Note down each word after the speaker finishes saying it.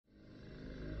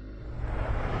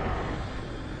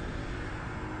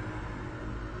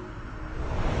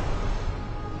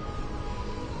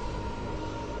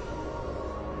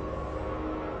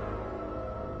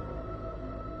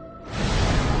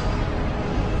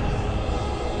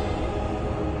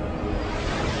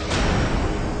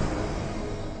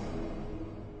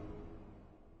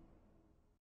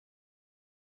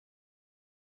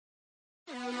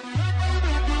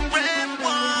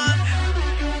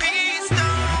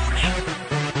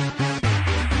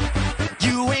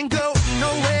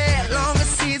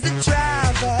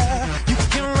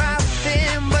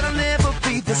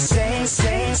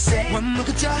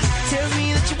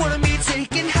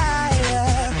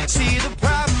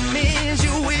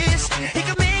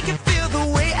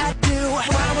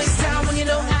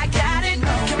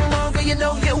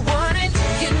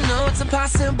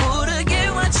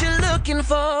looking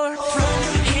for.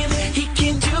 From him, he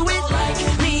can do it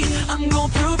like me. I'm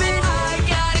gonna prove it. I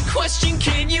got a question,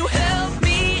 can you help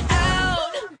me out?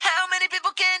 How many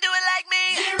people can do it like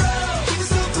me? Zero. You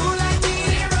so cool like me.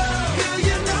 Zero. Girl,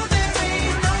 you know there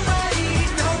ain't nobody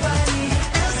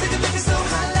else that can make it so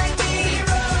hot like me.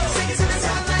 Zero. Take it to the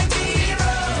top like me.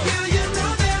 Zero. Girl, you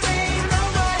know there ain't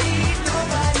nobody.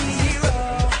 Zero.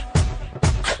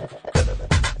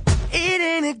 It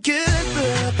ain't a good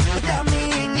look without me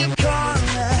in your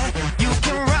corner. You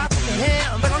can rock the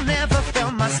hell, but I'll never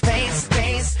feel my space.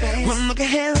 One look at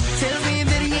him, tell me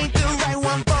that he ain't the right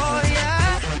one for ya.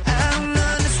 I don't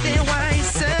understand why he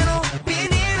settled,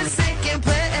 being in a second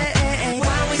place.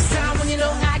 Why waste time when you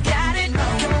know I got it?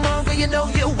 Come on, girl, you know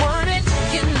you want it.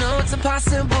 You know it's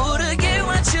impossible to get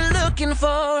what you're looking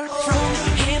for.